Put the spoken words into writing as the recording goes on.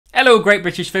Hello, Great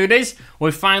British Foodies.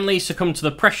 We've finally succumbed to the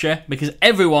pressure because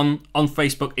everyone on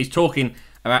Facebook is talking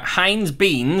about Heinz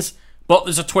beans, but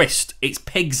there's a twist. It's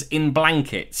pigs in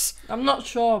blankets. I'm not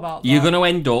sure about that. You're going to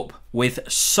end up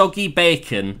with soggy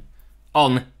bacon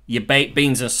on your baked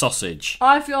beans and sausage.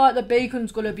 I feel like the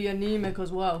bacon's going to be anemic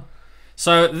as well.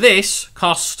 So this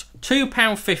cost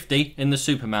 £2.50 in the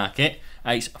supermarket.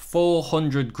 It's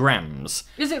 400 grams.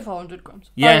 Is it 400 grams?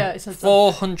 Yeah, Oh, yeah, it says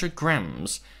 400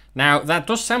 grams. Now, that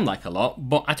does sound like a lot,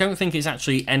 but I don't think it's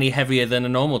actually any heavier than a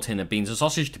normal tin of beans and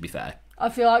sausage, to be fair. I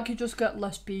feel like you just get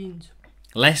less beans.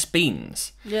 Less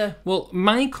beans? Yeah. Well,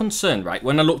 my concern, right,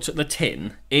 when I looked at the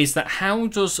tin, is that how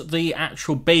does the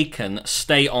actual bacon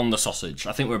stay on the sausage?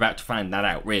 I think we're about to find that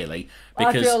out, really.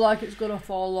 I feel like it's going to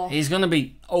fall off. It's going to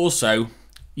be... Also,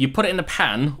 you put it in a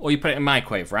pan or you put it in a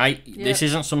microwave, right? Yeah. This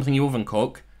isn't something you oven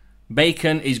cook.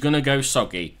 Bacon is going to go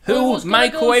soggy. Well, Who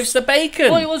microwaves the bacon?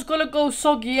 Well, it was going to go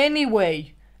soggy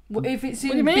anyway. If it's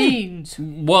in beans.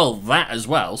 Well, that as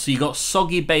well. So you got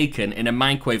soggy bacon in a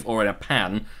microwave or in a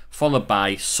pan, followed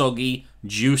by soggy,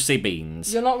 juicy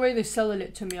beans. You're not really selling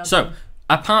it to me. So,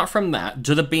 apart from that,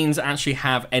 do the beans actually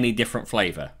have any different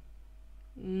flavour?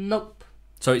 Nope.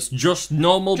 So it's just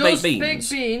normal baked beans? Just baked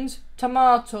beans,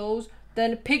 tomatoes,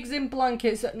 then pigs in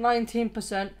blankets at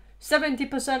 19%,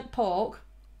 70% pork.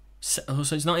 So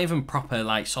it's not even proper,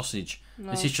 like, sausage. No.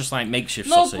 This is just, like, makeshift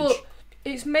No, sausage. but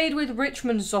it's made with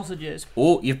Richmond sausages.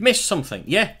 Oh, you've missed something.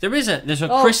 Yeah, there's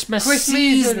a Christmas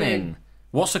seasoning.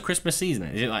 What's a Christmas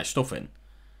seasoning? Is it like stuffing?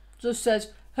 Just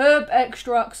says herb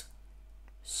extracts,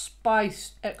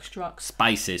 spice extracts.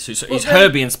 Spices. So it's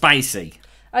herby and spicy.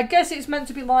 I guess it's meant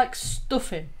to be like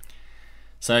stuffing.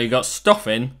 So you got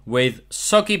stuffing with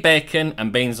soggy bacon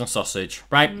and beans and sausage.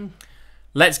 Right,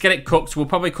 let's get it cooked. We'll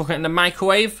probably cook it in the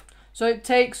microwave. So it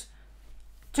takes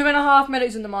 2.5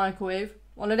 minutes in the microwave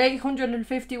on an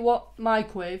 850 watt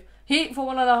microwave. Heat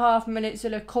for 1.5 minutes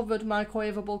in a covered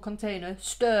microwavable container.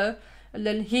 Stir and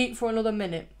then heat for another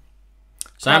minute.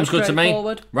 Sounds good to me.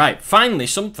 Straightforward. Right, finally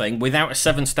something without a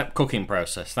 7-step cooking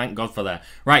process. Thank God for that.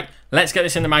 Right, let's get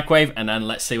this in the microwave and then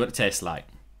let's see what it tastes like.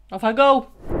 Off I go.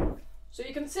 So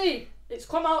you can see it's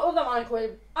come out of the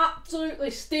microwave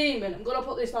absolutely steaming. I'm going to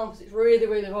put this down because it's really,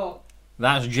 really hot.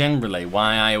 That's generally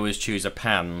why I always choose a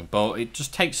pan, but it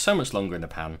just takes so much longer in the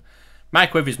pan.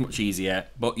 Microwave is much easier,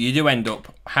 but you do end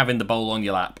up having the bowl on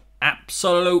your lap.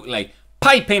 Absolutely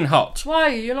piping hot. Why?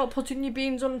 You're not putting your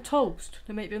beans on toast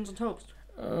to make beans on toast?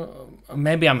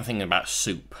 Maybe I'm thinking about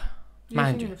soup. You're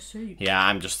thinking of soup. Yeah,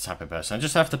 I'm just the type of person. I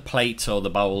just have the plate or the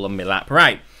bowl on my lap.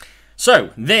 Right. So,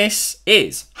 this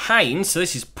is Heinz. So,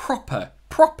 this is proper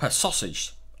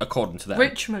sausage, according to them.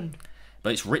 Richmond.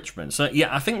 But it's Richmond. So,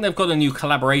 yeah, I think they've got a new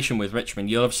collaboration with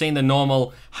Richmond. You'll have seen the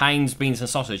normal Heinz beans and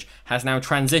sausage has now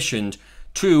transitioned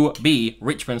to be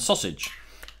Richmond sausage.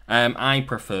 I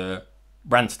prefer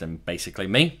Branston, basically.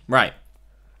 Me? Right.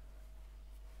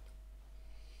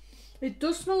 It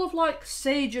does smell of like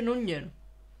sage and onion.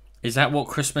 Is that what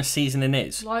Christmas seasoning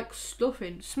is? Like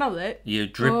stuffing. Smell it. You're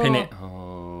dripping it.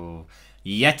 Oh.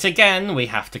 Yet again, we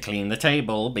have to clean the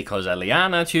table because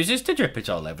Eliana chooses to drip it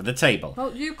all over the table.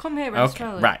 Well, you come here and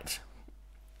smell it. Right.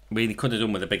 We could have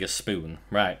done with a bigger spoon.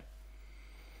 Right.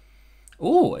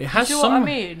 Oh, it has what I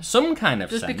mean? some kind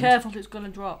of Just scent. be careful, it's going to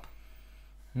drop.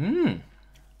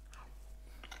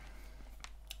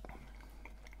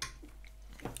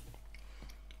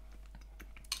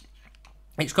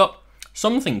 It's got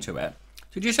something to it.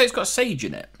 Did you say it's got sage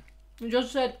in it? You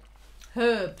just said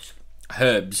herbs.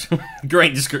 Herbs.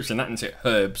 Great description, that isn't it?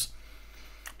 Herbs.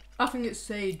 I think it's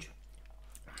sage.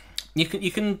 You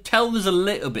can tell there's a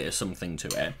little bit of something to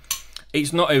it.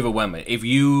 It's not overwhelming. If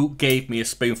you gave me a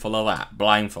spoonful of that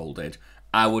blindfolded,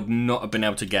 I would not have been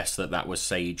able to guess that that was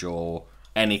sage or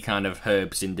any kind of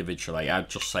herbs individually. I'd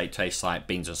just say it tastes like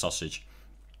beans and sausage.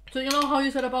 So you know how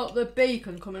you said about the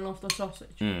bacon coming off the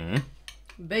sausage?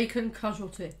 Bacon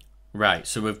casualty. Right,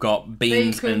 so we've got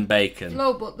beans and bacon.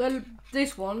 No, but then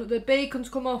this one, the bacon's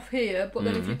come off here, but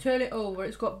then if you turn it over,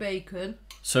 it's got bacon.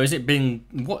 So is it been...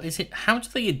 What is it? How do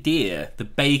they adhere the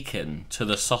bacon to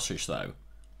the sausage, though?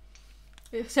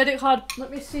 It said it had...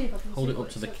 Let me see if I can Hold see it what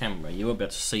up to the said. camera. You won't be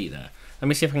able to see there. Let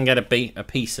me see if I can get a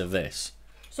piece of this.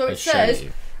 So I'll it show says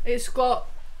you. it's got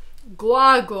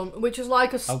guar which is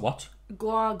like a... A what?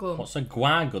 Guar What's a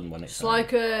guar when it's... It's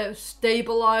like a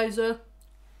stabiliser.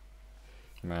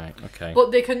 Right, okay. But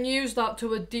they can use that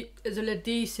to as an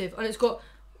adhesive. And it's got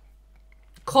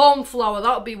corn flour.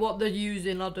 That would be what they're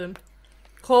using, Adam.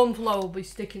 Corn flour will be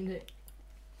sticking it.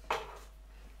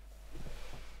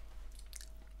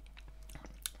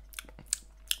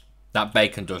 That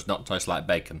bacon does not taste like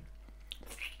bacon.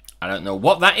 I don't know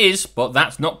what that is, but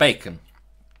that's not bacon.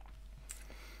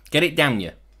 Get it down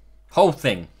you. Whole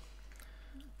thing.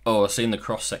 Oh, seeing the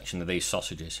cross-section of these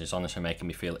sausages is honestly making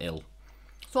me feel ill.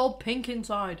 It's all pink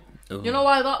inside. Ooh. You know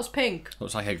why that's pink?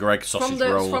 Looks like a Greg sausage It's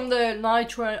roll. from the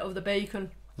nitrate of the bacon.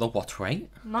 The what rate?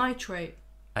 Nitrate.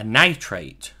 A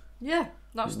nitrate? Yeah,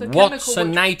 that's the What's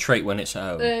chemical a nitrate when it's at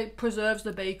home? that preserves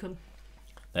the bacon.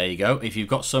 There you go. If you've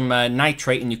got some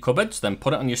nitrate in your cupboards, then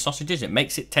put it on your sausages. It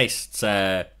makes it taste...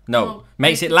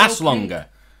 makes it last longer.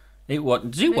 It what?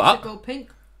 Do Makes what? it go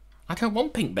pink. I don't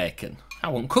want pink bacon. I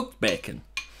want cooked bacon.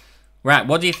 Right,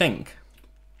 what do you think?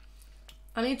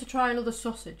 I need to try another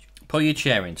sausage. Pull your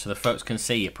chair in so the folks can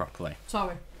see you properly.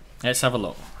 Sorry. Let's have a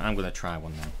look. I'm going to try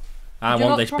one now. I Did you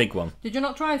want not this try- big one. Did you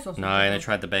not try sausage? No, I only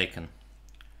tried the bacon.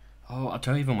 Oh, I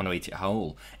don't even want to eat it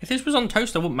whole. If this was on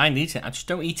toast, I wouldn't mind eating it. I just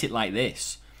don't eat it like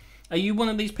this. Are you one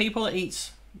of these people that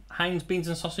eats Heinz beans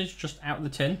and sausage just out of the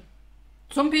tin?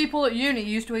 Some people at uni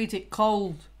used to eat it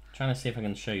cold. Trying to see if I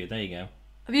can show you. There you go.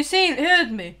 Have you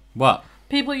heard me? What?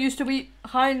 People used to eat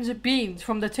Heinz beans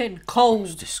from the tin cold.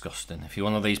 It's disgusting. If you're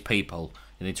one of these people,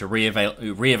 you need to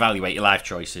reevaluate your life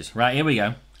choices. Right, here we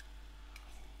go.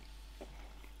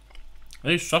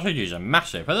 These sausages are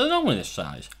massive. Are they normally this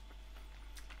size?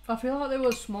 I feel like they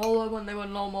were smaller when they were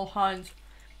normal Heinz.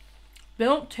 They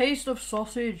don't taste of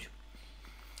sausage.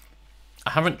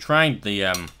 I haven't tried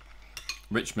the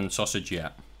Richmond sausage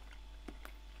yet.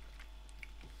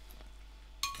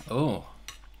 Oh.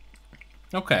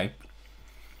 Okay.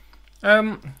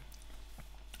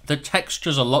 The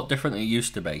texture's a lot different than it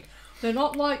used to be. They're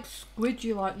not like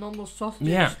squidgy like normal sausages.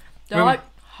 Yeah. They're like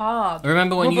hard.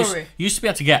 Remember when you rubbery. used to be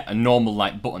able to get a normal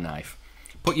like butter knife,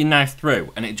 put your knife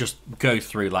through, and it just go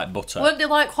through like butter. Weren't they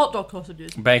like hot dog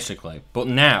sausages? Basically. But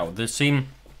now they're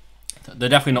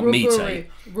definitely not meaty.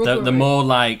 Rubbery. They're more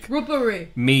like Rubbery.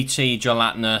 meaty,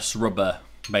 gelatinous rubber,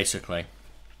 basically.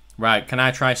 Right, can I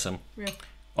try some? Yeah.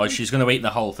 Or she's going to eat the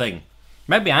whole thing.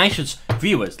 Maybe I should...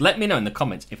 Viewers, let me know in the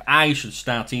comments if I should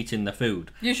start eating the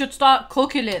food. You should start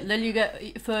cooking it, then you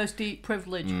get first eat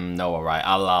privilege. No, alright.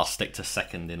 I'll stick to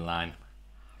second in line.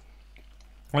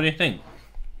 What do you think?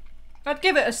 I'd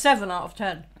give it a 7 out of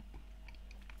 10.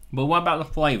 But what about the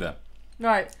flavour?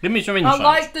 Right. Give me some I insight.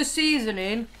 like the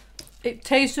seasoning. It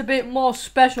tastes a bit more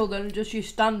special than just your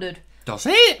standard. Does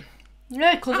it?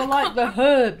 Yeah, because I like the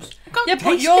herbs. can't Yeah, but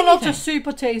taste you're not a anything.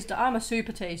 super taster. I'm a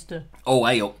super taster. Oh,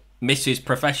 hey up. Mrs.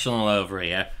 Professional over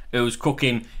here, who's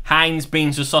cooking Heinz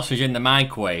beans and sausage in the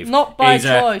microwave. Not by he's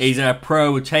choice. He's a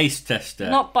pro taste tester.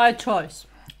 Not by choice.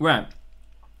 Right.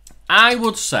 I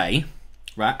would say,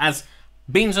 right, as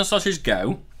beans and sausage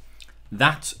go,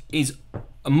 that is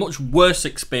a much worse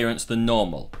experience than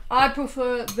normal. I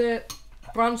prefer the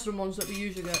Branston ones that we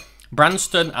usually get.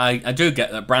 Branston, I do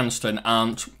get that Branston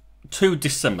aren't too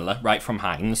dissimilar, right, from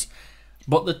Heinz.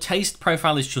 But the taste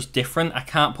profile is just different. I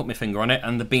can't put my finger on it,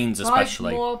 and the beans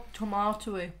especially. Mine's more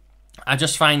tomatoey. I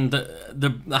just find that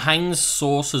the Heinz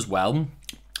sauce as well,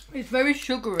 It's very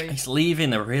sugary. it's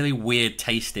leaving a really weird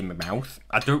taste in my mouth.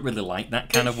 I don't really like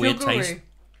that kind It's of weird sugary. taste.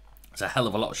 There's a hell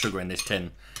of a lot of sugar in this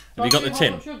tin. Have you got the How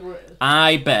tin? much sugar it is?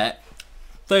 I bet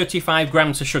 35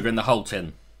 grams of sugar in the whole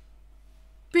tin.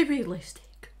 Be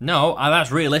realistic. No,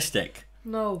 that's realistic.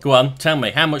 No. Go on, tell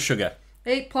me, how much sugar?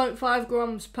 8.5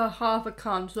 grams per half a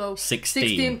can, so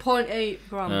 16. 16.8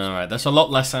 grams. Alright, that's a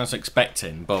lot less than I was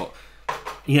expecting, but,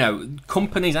 you know,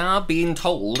 companies are being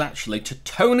told, actually, to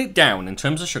tone it down in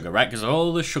terms of sugar, right? Because of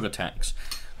all the sugar tax.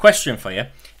 Question for you.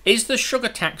 Is the sugar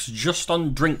tax just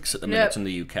on drinks at the minute Yep. in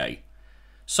the UK?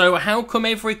 So how come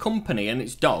every company and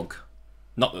its dog,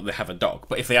 not that they have a dog,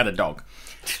 but if they had a dog,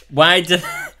 why do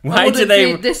I why do wouldn't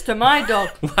they feed this to my dog.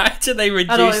 why do they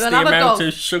reduce even the have a amount dog.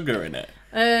 of sugar in it?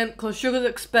 Because sugar's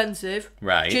expensive.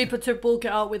 Right. Cheaper to bulk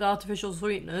it out with artificial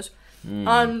sweeteners. Hmm.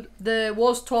 And there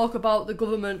was talk about the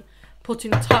government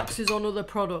putting taxes on other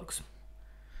products.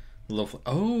 Lovely.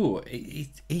 Oh,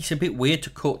 it's a bit weird to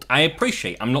cut. I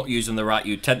appreciate I'm not using the right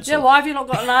utensil. Yeah, why have you not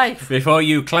got a knife? Before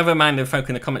you clever-minded folk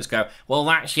in the comments go, well,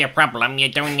 that's your problem, you're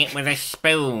doing it with a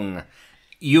spoon.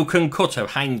 You can cut a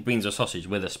Heinz beans or sausage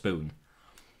with a spoon.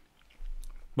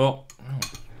 But,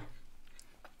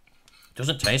 it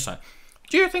doesn't taste like...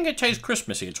 Do you think it tastes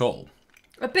Christmassy at all?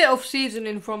 A bit of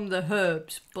seasoning from the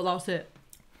herbs, but that's it.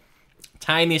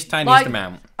 Tiniest Like,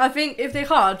 amount. I think if they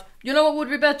had, you know what would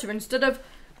be better? Instead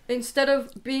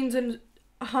of beans and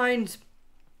Heinz,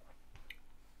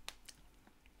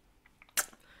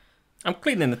 I'm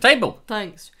cleaning the table.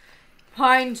 thanks.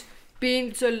 Heinz,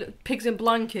 beans and pigs in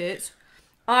blankets.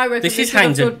 I reckon This they is should have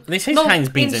Heinz done- this is Heinz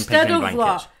beans and pigs in blankets. Instead of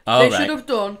that, Oh, they right. should have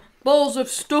done bowls of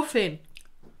stuffing.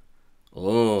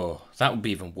 Oh, that would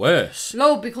be even worse.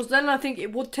 No, because then I think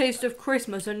it would taste of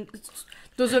Christmas and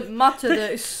Doesn't matter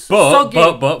that it's But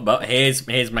soggy.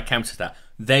 here's my counter to that.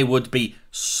 They would be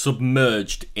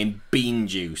submerged in bean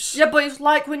juice. Yeah, but it's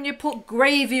like when you put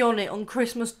gravy on it on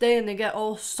Christmas Day and they get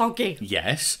all soggy.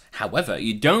 Yes. However,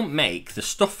 you don't make the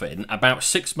stuffing about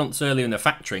 6 months earlier in the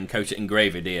factory and coat it in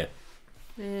gravy, do you?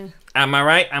 Yeah. Am I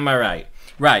right? Am I right?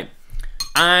 Right.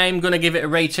 I'm going to give it a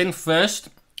rating first.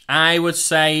 I would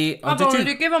say... I've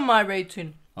already given my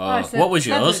rating. What was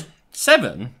yours?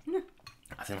 7?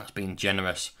 I think that's being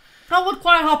generous. I would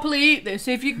quite happily eat this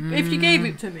if you gave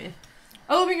it to me.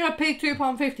 I don't think I'd pay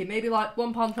 £2.50, maybe like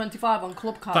 £1.25 on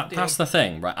Club Card deal. That's the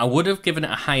thing, right? I would have given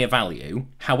it a higher value.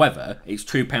 However, it's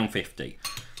 £2.50.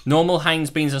 Normal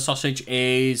Heinz beans and sausage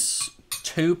is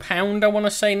 £2, I want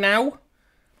to say now.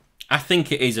 I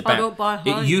think it is about... I don't buy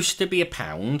Heinz. It used to be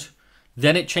 £1,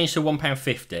 then it changed to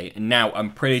 £1.50, and now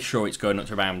I'm pretty sure it's going up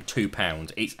to around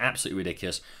 £2. It's absolutely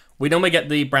ridiculous. We normally get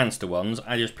the Branston ones.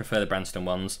 I just prefer the Branston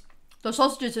ones. The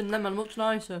sausages in them are much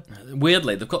nicer.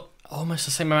 Weirdly, they've got almost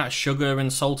the same amount of sugar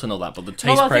and salt and all that, but the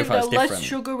taste profile is I think they're different. less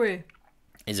sugary.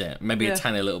 Is it? Maybe a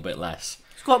tiny little bit less.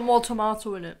 It's got more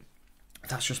tomato in it.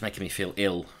 That's just making me feel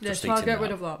ill. Yeah, just so I'll eating get that.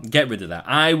 rid of that. Get rid of that.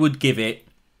 I would give it,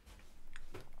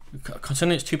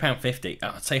 considering it's £2.50,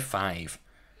 I'd say 5.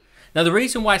 Now, the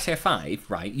reason why I say 5,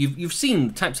 right, you've seen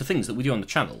the types of things that we do on the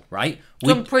channel, right?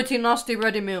 Some pretty nasty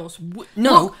ready meals.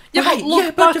 No,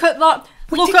 Look back at that.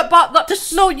 Look at that.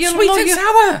 Sweet and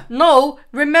sour. No,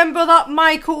 remember that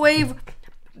microwave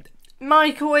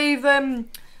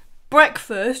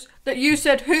breakfast that you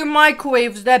said who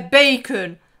microwaves their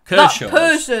bacon? Kershaw's. That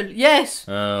person, yes.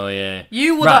 Oh, yeah.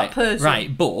 You were that person.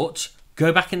 Right, but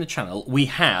go back in the channel. We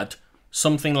had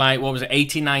something like, what was it,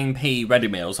 89p ready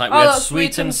meals. Like we had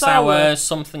sweet and sour,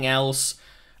 something else.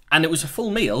 And it was a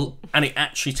full meal, and it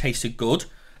actually tasted good.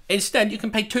 Instead, you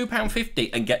can pay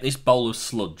 £2.50 and get this bowl of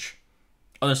sludge.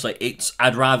 Honestly,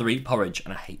 I'd rather eat porridge,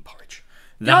 and I hate porridge.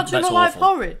 That's not like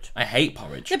porridge. I hate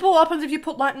porridge. Yeah, but what happens if you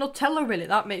put like Nutella in it?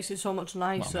 That makes it so much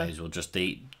nicer. Well, I may as well just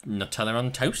eat Nutella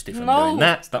on toast if I'm doing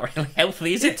that. It's not really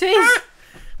healthy, is it? It is.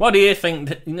 What do you think?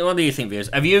 What do you think, viewers?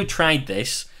 Have you tried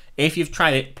this? If you've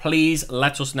tried it, please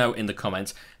let us know in the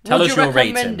comments. Tell us your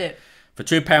rating. It? For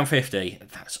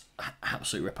 £2.50, that's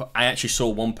absolutely rip. I actually saw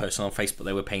one person on Facebook,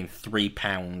 they were paying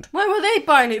 £3. Why were they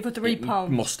buying it for £3?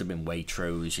 Must have been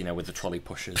Waitrose, with the trolley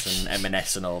pushers and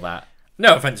M&S and all that.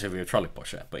 No offence if you're a trolley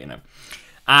pusher, but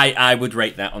I would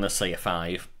rate that honestly a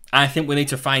 5. I think we need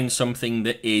to find something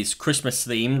that is Christmas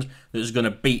themed that's going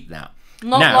to beat that.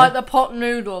 Not like the pot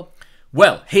noodle.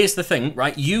 Well, here's the thing,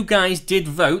 right? You guys did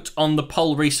vote on the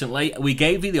poll recently. We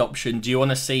gave you the option. Do you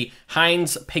want to see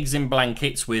Heinz Pigs in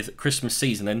Blankets with Christmas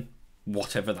seasoning,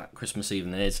 whatever that Christmas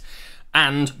seasoning is,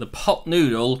 and the pot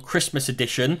noodle Christmas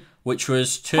edition, which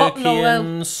was turkey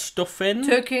and stuffing?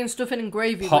 Turkey and stuffing and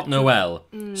gravy. Pot Noel.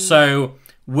 So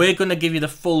we're going to give you the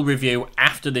full review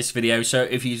after this video. So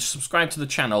if you subscribe to the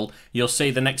channel, you'll see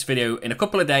the next video in a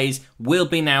couple of days will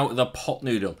be now the pot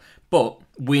noodle. But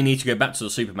we need to go back to the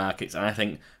supermarkets and I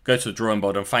think go to the drawing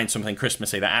board and find something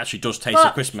Christmassy that actually does taste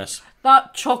of Christmas.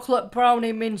 That chocolate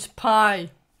brownie mince pie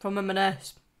from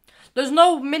M&S. There's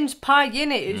no mince pie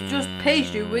in it. It's just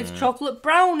pastry with chocolate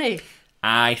brownie.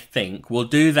 I think we'll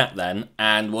do that then,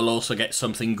 and we'll also get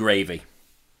something gravy.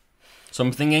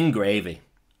 Something in gravy.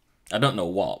 I don't know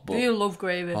what, but... You love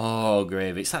gravy. Oh,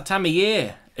 gravy. It's that time of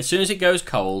year. As soon as it goes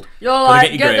cold, you're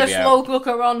like, get the slow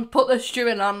cooker on, put the stew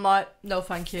in. I'm like, no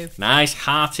thank you. Nice,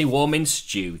 hearty, warming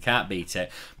stew. Can't beat it.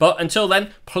 But until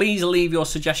then, please leave your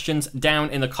suggestions down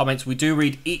in the comments. We do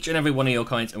read each and every one of your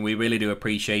comments, and we really do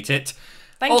appreciate it.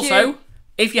 Thank you. Also,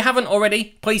 if you haven't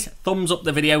already, please thumbs up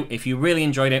the video. If you really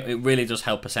enjoyed it, it really does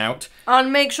help us out.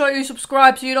 And make sure you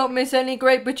subscribe so you don't miss any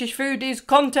Great British Foodies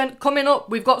content coming up.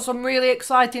 We've got some really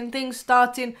exciting things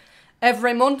starting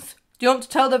every month. Do you want to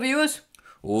tell the viewers?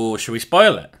 Oh, should we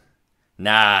spoil it?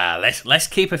 Nah, let's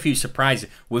keep a few surprises.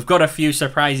 We've got a few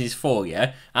surprises for you.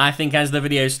 I think as the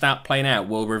videos start playing out,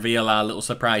 we'll reveal our little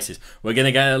surprises. We're going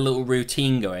to get a little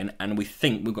routine going, and we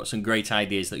think we've got some great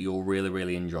ideas that you'll really,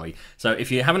 really enjoy. So if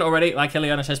you haven't already, like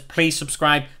Eliana says, please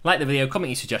subscribe, like the video, comment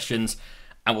your suggestions,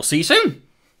 and we'll see you soon.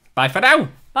 Bye for now.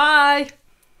 Bye.